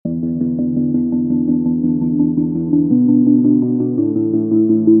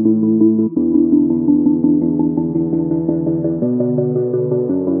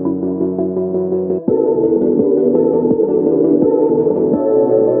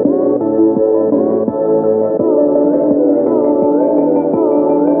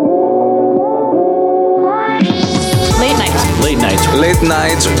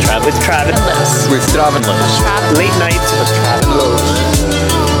nights with Trav and Los. with Trav and Los. Late nights with Trav and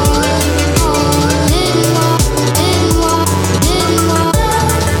Los.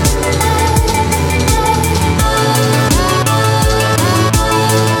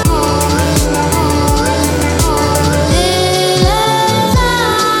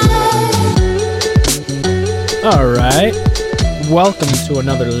 All right. Welcome to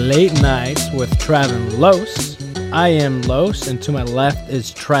another Late Nights with Trav and Los. I am Los, and to my left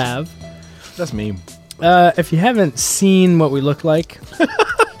is Trav. That's me. If you haven't seen what we look like,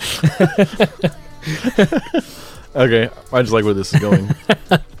 Okay, I just like where this is going.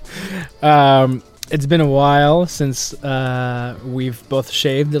 it's been a while since we've both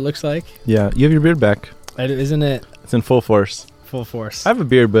shaved, it looks like. Yeah, you have your beard back. Isn't it It's in full force. full force? I have a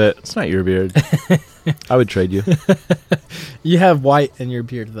beard, but it's not your beard. I would trade you. You have white in your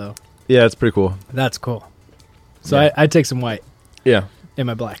beard, though. Yeah, it's pretty cool. That's cool. So Yeah. I take some white Yeah. in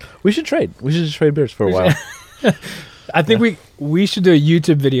my black. We should trade. We should just trade beards for a while. I think we should do a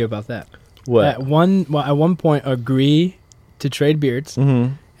YouTube video about that. What? At one point, agree to trade beards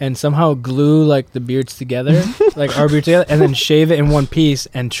Mm-hmm. and somehow glue like the beards together, like our beard together, and then shave it in one piece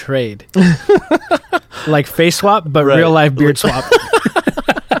and trade, like face swap, but Right. real life beard swap.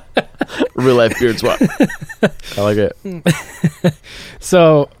 Real life beard swap. I like it.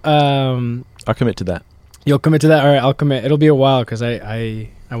 So I'll commit to that. you'll commit to that. All right, I'll commit. It'll be a while because I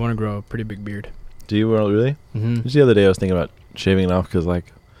want to grow a pretty big beard. Do you really? Mm-hmm. Just the other day I was thinking about shaving it off because,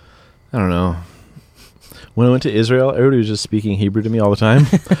 like, I don't know. When I went to Israel, everybody was just speaking Hebrew to me all the time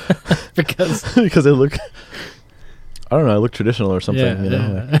Because because I look, I don't know, I look traditional or something. You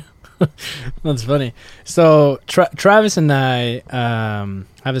know? yeah. That's funny. So Travis and I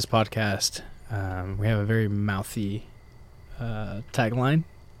have this podcast. We have a very mouthy tagline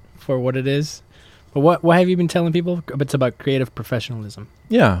for what it is. But what have you been telling people? It's about creative professionalism.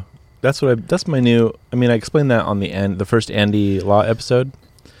 Yeah, that's my new. I mean, I explained that on the first Andy Law episode,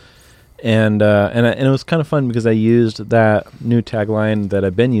 and it was kind of fun because I used that new tagline that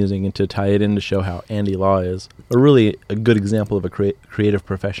I've been using and to tie it in to show how Andy Law is a good example of a creative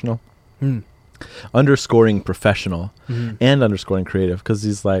professional, underscoring professional and underscoring creative because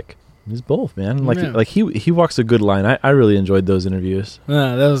he's both, man. Like he walks a good line. I really enjoyed those interviews.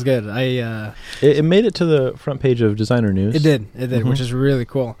 That was good. It made it to the front page of Designer News. It did, which is really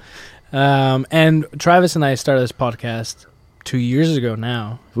cool. And Travis and I started this podcast 2 years ago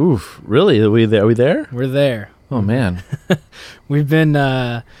now. Oof, really? Are we there? We're there. Oh man. We've been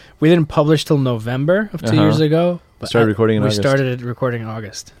we didn't publish till November of 2 years ago. But Started recording in we August. started recording in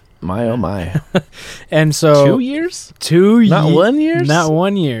August. My oh my. And so 2 years? Not 1 year? Not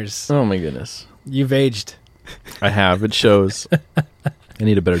 1 years. Oh my goodness. You've aged. I have. It shows. I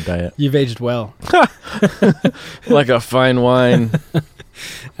need a better diet. You've aged well. Like a fine wine.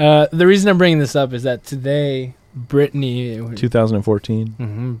 The reason I'm bringing this up is that today, Brittany.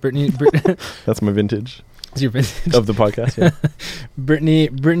 2014. Brittany. That's my vintage Is your vintage? of the podcast. Yeah. Brittany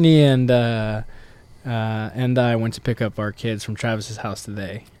and I went to pick up our kids from Travis's house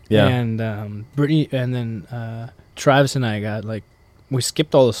today. Yeah. And Brittany and then Travis and I we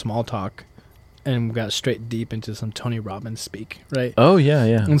skipped all the small talk and we got straight deep into some Tony Robbins speak, right? Oh yeah,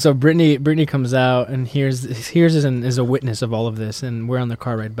 yeah. And so Brittany comes out and hears is a witness of all of this, and we're on the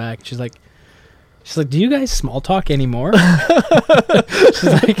car ride back. She's like, do you guys small talk anymore? She's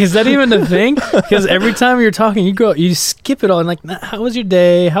like, is that even a thing? Because every time you're talking, you skip it all and like, how was your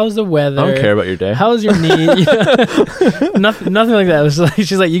day? How's the weather? I don't care about your day. How's your knee? nothing like that. It was like,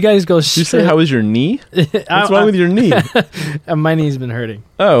 she's like, you guys go. Did you say how was your knee? What's wrong with your knee? My knee's been hurting.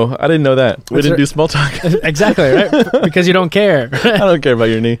 Oh, I didn't know that. We didn't do small talk. Exactly, right? Because you don't care. I don't care about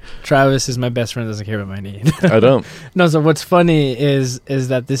your knee. Travis is my best friend, doesn't care about my knee. I don't. No, so what's funny is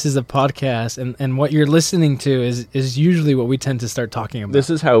that this is a podcast and what you're listening to is usually what we tend to start talking about. This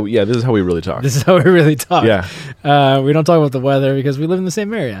is how we really talk. This is how we really talk. Yeah. We don't talk about the weather because we live in the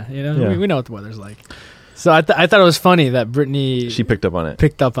same area. You know, Yeah. we know what the weather's like. So I thought it was funny that Brittany She picked up on it.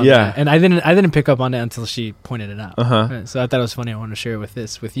 that, and I didn't pick up on it until she pointed it out. So I thought it was funny. I wanted to share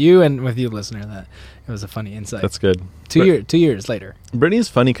with you and with you, listener, that it was a funny insight. That's good. 2 years later. Brittany's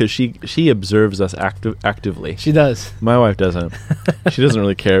funny because she observes us actively. She does. My wife doesn't. She doesn't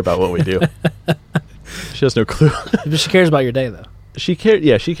really care about what we do. She has no clue. But she cares about your day, though. She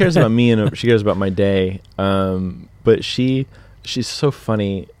cares about me and she cares about my day. But she's so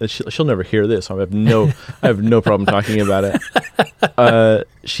funny that she'll never hear this. I have no problem talking about it.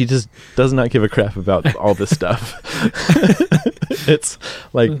 She just does not give a crap about all this stuff. It's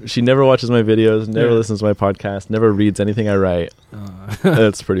like she never watches my videos, never listens to my podcast, never reads anything I write.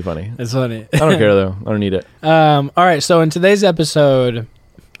 It's pretty funny. It's funny. I don't care though. I don't need it. All right. So in today's episode,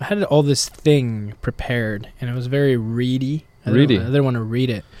 I had all this thing prepared, and it was very reedy. I didn't want to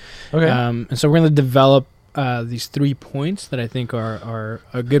read it. Okay. And so we're going to develop these 3 points that I think are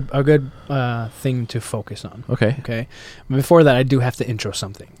a good thing to focus on. Okay. Okay. Before that, I do have to intro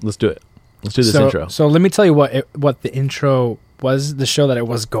something. Let's do it. Let's do this intro. So let me tell you what the intro was, the show that I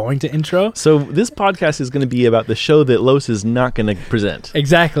was going to intro. So this podcast is going to be about the show that Los is not going to present.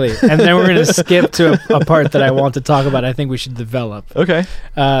 Exactly. And then we're going to skip to a part that I want to talk about. I think we should develop. Okay.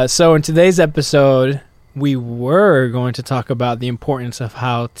 So in today's episode, we were going to talk about the importance of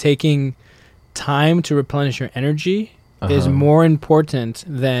how taking time to replenish your energy is more important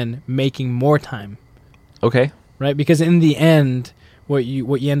than making more time. Okay. Right? Because in the end, what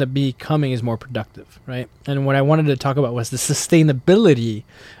you end up becoming is more productive, right? And what I wanted to talk about was the sustainability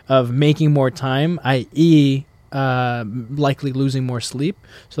of making more time, i.e., likely losing more sleep,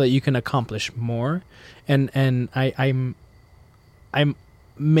 so that you can accomplish more. And I'm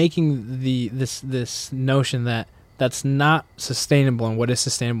making this notion that that's not sustainable, and what is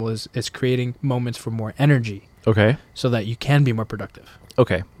sustainable is creating moments for more energy, Okay. so that you can be more productive,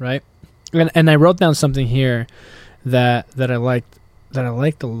 Okay. right? And I wrote down something here that I liked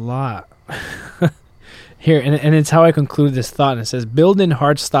a lot. Here, and it's how I conclude this thought. And it says, build in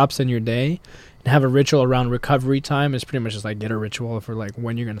hard stops in your day and have a ritual around recovery time. Is pretty much just like get a ritual for like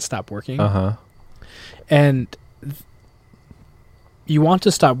when you're going to stop working. And you want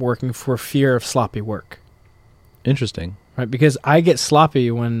to stop working for fear of sloppy work. Interesting. Right? Because I get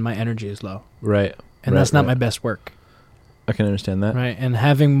sloppy when my energy is low. Right. And that's not my best work. I can understand that. Right? And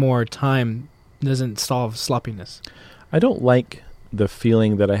having more time doesn't solve sloppiness. I don't like the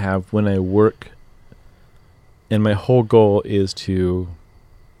feeling that I have when I work and my whole goal is to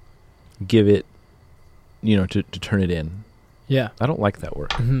give it, to turn it in. Yeah. I don't like that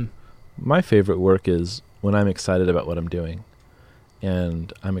work. Mm-hmm. My favorite work is when I'm excited about what I'm doing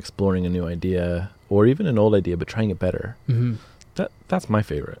and I'm exploring a new idea or even an old idea, but trying it better. Mm-hmm. That's my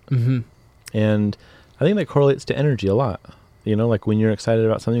favorite. Mm-hmm. And I think that correlates to energy a lot. Like when you're excited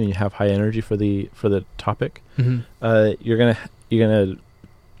about something and you have high energy for the topic, you're gonna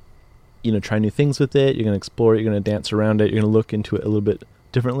try new things with it. You're gonna explore it. You're gonna dance around it. You're gonna look into it a little bit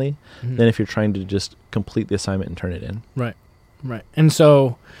differently than if you're trying to just complete the assignment and turn it in. Right. And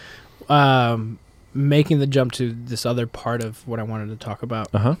so, making the jump to this other part of what I wanted to talk about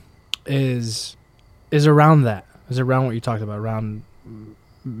is around that. Is around what you talked about, around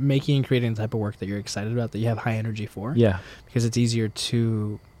making and creating the type of work that you're excited about, that you have high energy for. Yeah. Because it's easier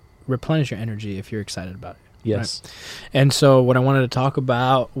to replenish your energy if you're excited about it. Yes. Right? And so what I wanted to talk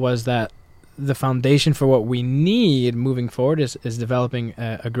about was that the foundation for what we need moving forward is developing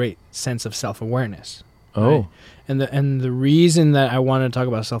a great sense of self-awareness. Oh. Right? And the reason that I wanted to talk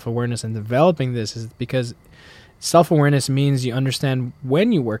about self-awareness and developing this is because self-awareness means you understand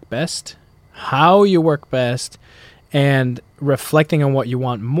when you work best, how you work best, and reflecting on what you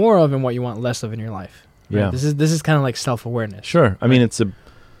want more of and what you want less of in your life. Right? Yeah. This is kind of like self-awareness. Sure. I mean,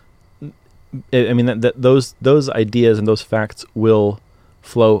 those ideas and those facts will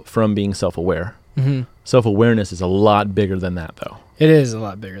flow from being self-aware. Mm-hmm. Self-awareness is a lot bigger than that, though. It is a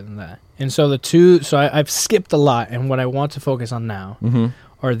lot bigger than that. And so I've skipped a lot, and what I want to focus on now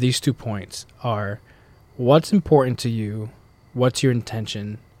are these 2 points: are what's important to you, what's your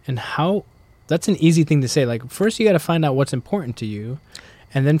intention, and how. That's an easy thing to say. Like, first you got to find out what's important to you,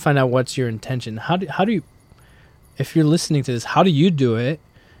 and then find out what's your intention. How do you, if you're listening to this, how do you do it?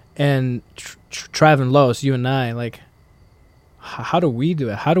 And Trav and Los, you and I, like, how do we do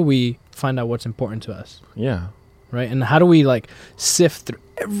it? How do we find out what's important to us? Yeah. Right? And how do we, like, sift through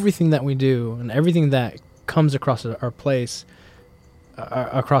everything that we do and everything that comes across our place,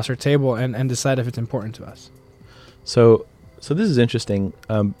 across our table, and decide if it's important to us? So this is interesting.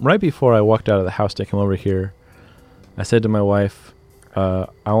 Right before I walked out of the house to come over here, I said to my wife, "I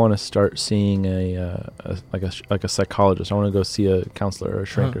want to start seeing a psychologist. I want to go see a counselor or a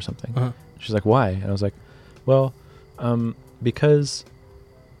shrink or something." She's like, "Why?" And I was like, "Well, because,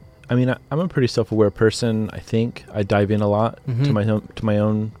 I mean, I'm a pretty self-aware person. I think I dive in a lot to my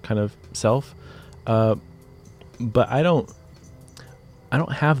own kind of self, but I don't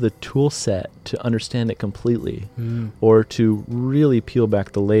have the tool set to understand it completely or to really peel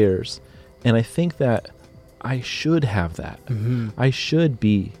back the layers. And I think that I should have that. I should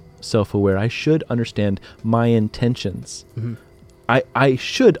be self-aware. I should understand my intentions. I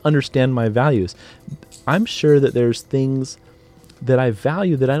should understand my values. I'm sure that there's things that I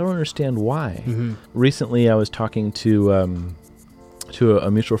value that I don't understand why." Recently, I was talking to to a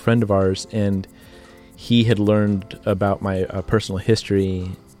mutual friend of ours, and he had learned about my personal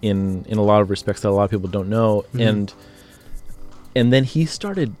history in a lot of respects that a lot of people don't know, and then he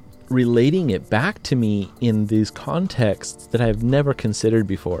started relating it back to me in these contexts that I've never considered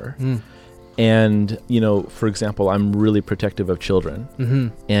before. And, for example, I'm really protective of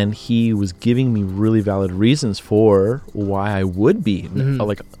children, and he was giving me really valid reasons for why I would be,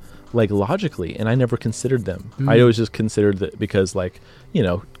 like logically, and I never considered them. I always just considered that because,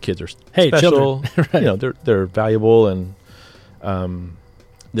 kids are special, Right. They're valuable, and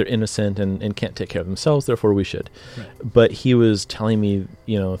they're innocent and can't take care of themselves, therefore we should. Right. But he was telling me,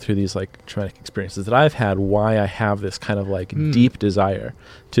 through these traumatic experiences that I've had, why I have this kind of deep desire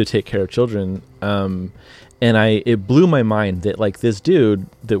to take care of children. And it blew my mind that this dude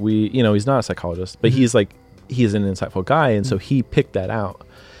that he's not a psychologist, but he's an insightful guy. And so he picked that out.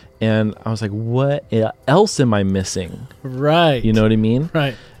 And I was like, what else am I missing? Right. You know what I mean?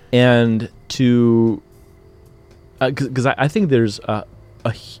 Right. And because I think there's a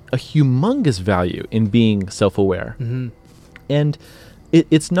humongous value in being self-aware, and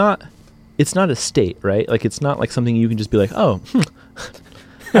it's not a state, right? It's not like something you can just be like, oh,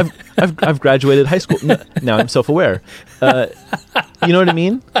 I've graduated high school, now I'm self-aware. You know what I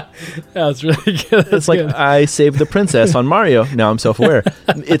mean? That's really good. It's like good. I saved the princess on Mario, now I'm self-aware.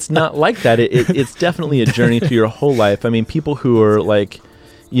 It's not like that. It's definitely a journey through your whole life. I mean, people who are like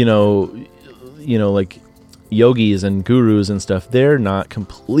yogis and gurus and stuff, they're not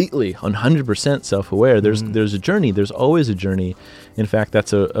completely 100% self-aware. There's a journey. There's always a journey. In fact,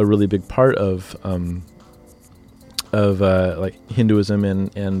 that's a really big part of Hinduism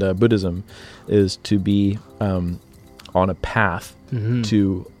and Buddhism, is to be on a path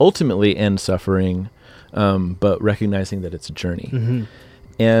to ultimately end suffering, but recognizing that it's a journey.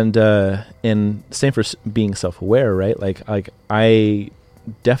 And same for being self-aware, right? I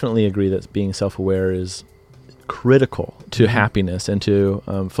definitely agree that being self-aware is critical to happiness and to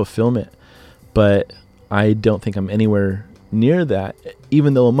fulfillment, but I don't think I'm anywhere near that,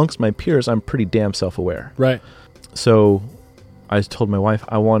 even though amongst my peers I'm pretty damn self-aware. Right. So I told my wife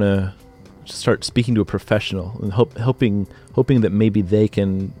I want to start speaking to a professional and hoping that maybe they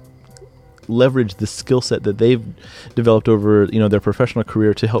can leverage the skill set that they've developed over their professional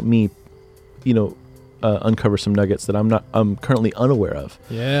career to help me uncover some nuggets that I'm currently unaware of.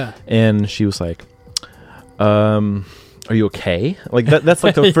 Yeah. And she was like, are you okay? That's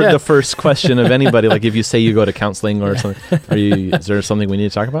the first question of anybody. If you say you go to counseling or something, is there something we need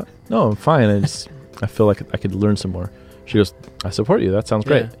to talk about? No, I'm fine. I feel like I could learn some more. She goes, I support you. That sounds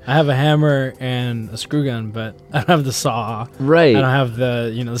great. I have a hammer and a screw gun, but I don't have the saw. Right. I don't have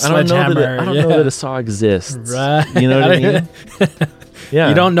the sledgehammer. I don't know that a saw exists. Right. You know what I mean? Yeah.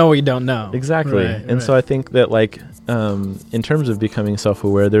 You don't know what you don't know. Exactly. Right, So I think that in terms of becoming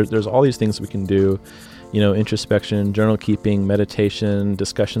self-aware, there's all these things we can do. Introspection, journal keeping, meditation,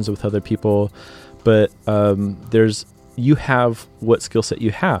 discussions with other people, but you have what skill set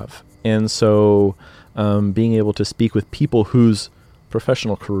you have, and so being able to speak with people whose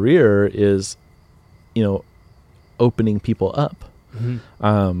professional career is, opening people up.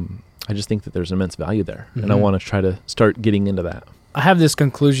 I just think that there's immense value there, and I want to try to start getting into that. I have this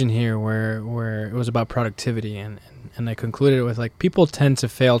conclusion here where it was about productivity, and I concluded it with people tend to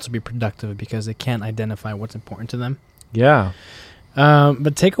fail to be productive because they can't identify what's important to them. Yeah.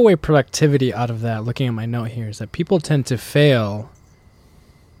 But take away productivity out of that, looking at my note here, is that people tend to fail,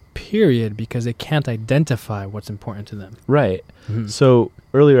 period, because they can't identify what's important to them. Right. So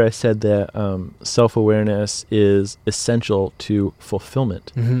earlier I said that self-awareness is essential to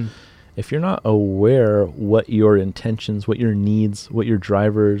fulfillment. If you're not aware what your intentions, what your needs, what your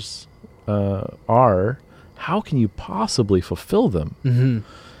drivers are, how can you possibly fulfill them?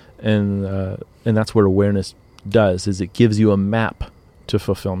 And that's what awareness does, is it gives you a map to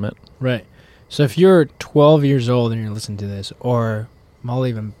fulfillment. Right. So if you're 12 years old and you're listening to this, or I'll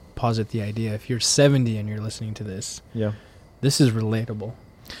even posit the idea, if you're 70 and you're listening to this, this is relatable.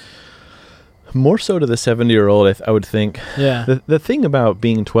 More so to the 70-year-old, I would think. Yeah. The thing about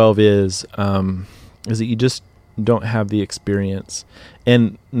being 12 is that you just don't have the experience.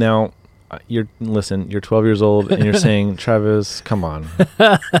 And now you're 12 years old and you're saying, Travis, come on,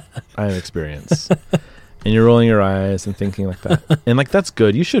 I have experience. And you're rolling your eyes and thinking like that. And that's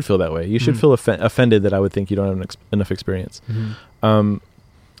good. You should feel that way. You should feel offended that I would think you don't have enough experience. And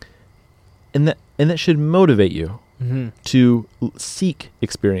that should motivate you to seek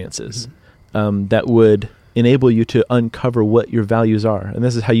experiences that would enable you to uncover what your values are. And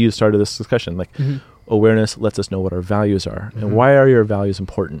this is how you started this discussion. Awareness lets us know what our values are. And why are your values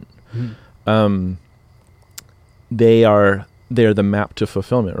important? They are they're the map to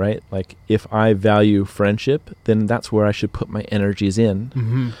fulfillment, right? Like if I value friendship, then that's where I should put my energies in.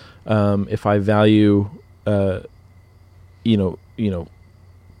 Mm-hmm. If I value, you know,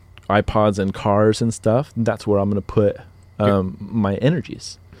 iPods and cars and stuff, that's where I'm going to put my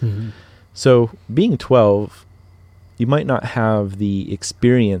energies. Mm-hmm. So being 12, you might not have the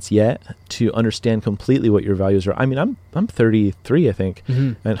experience yet to understand completely what your values are. I mean, I'm 33, I think,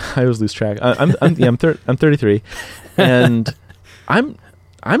 Mm-hmm. and I always lose track. I'm 33, and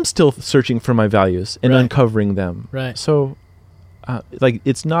I'm still searching for my values and Right. uncovering them. Right. So, like,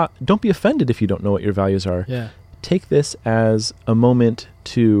 it's not. Don't be offended if you don't know what your values are. Yeah. Take this as a moment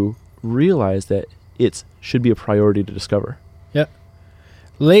to realize that it should be a priority to discover. Yep.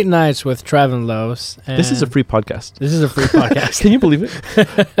 Late Nights with Trav and Los. This is a free podcast. This is a free podcast. Can you believe it?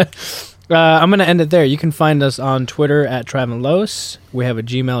 I'm going to end it there. You can find us on Twitter at Trav and Los. We have a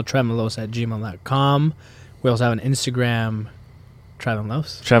Gmail, travanlos@gmail.com. We also have an Instagram, Trav and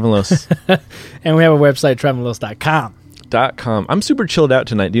Los. Travelos.com. And we have a website, travanlos.com. I'm super chilled out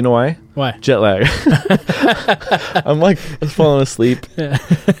tonight. Do you know why? Why? Jet lag. I'm like falling asleep. Yeah.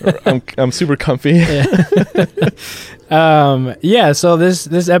 I'm super comfy. Yeah, so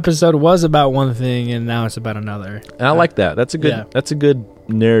this episode was about one thing and now it's about another. And I like that. That's a good. Yeah. That's a good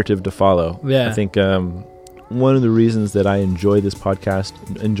narrative to follow. Yeah. I think one of the reasons that I enjoy this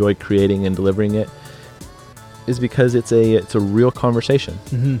podcast, enjoy creating and delivering it, is because it's a real conversation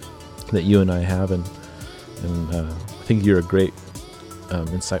Mm-hmm. that you and I have, and I think you're a great,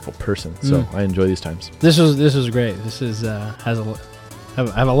 insightful person. So I enjoy these times. This was great. This is have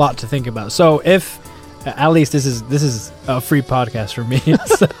a lot to think about. So if at least this is a free podcast for me.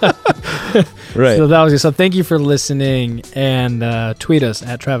 Right. So that was it. So thank you for listening, and tweet us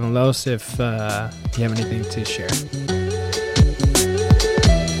at Trav and Los if you have anything to share.